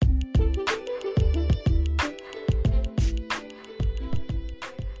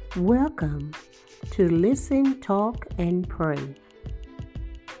Welcome to Listen, Talk, and Pray.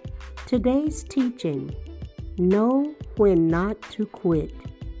 Today's teaching, Know When Not to Quit.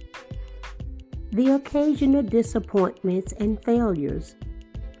 The occasional disappointments and failures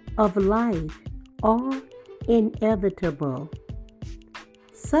of life are inevitable.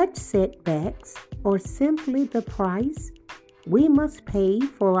 Such setbacks are simply the price we must pay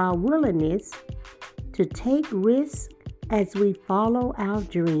for our willingness to take risks as we follow our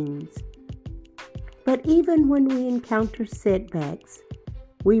dreams. But even when we encounter setbacks,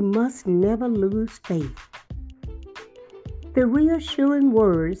 we must never lose faith. The reassuring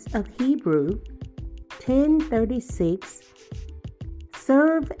words of Hebrews 10:36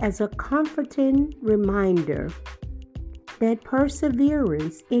 serve as a comforting reminder that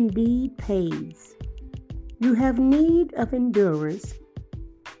perseverance indeed pays. You have need of endurance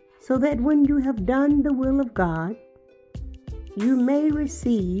so that when you have done the will of God, you may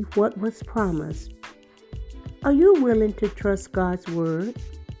receive what was promised. Are you willing to trust God's word?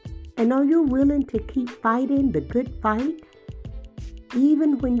 And are you willing to keep fighting the good fight?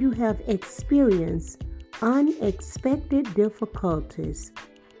 Even when you have experienced unexpected difficulties.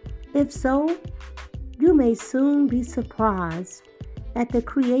 If so, you may soon be surprised at the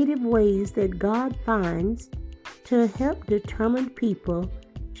creative ways that God finds to help determined people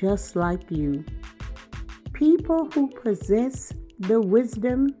just like you. People who possess the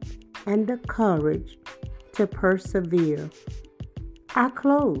wisdom and the courage to persevere. I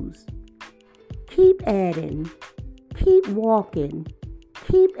close. Keep adding. Keep walking.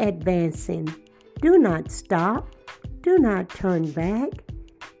 Keep advancing. Do not stop. Do not turn back.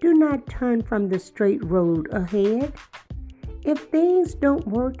 Do not turn from the straight road ahead. If things don't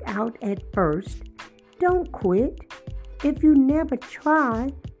work out at first, don't quit. If you never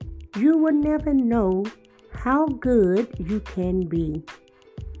try, you will never know how good you can be.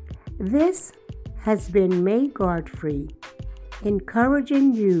 This has been May Godfrey,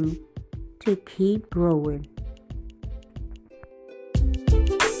 encouraging you to keep growing.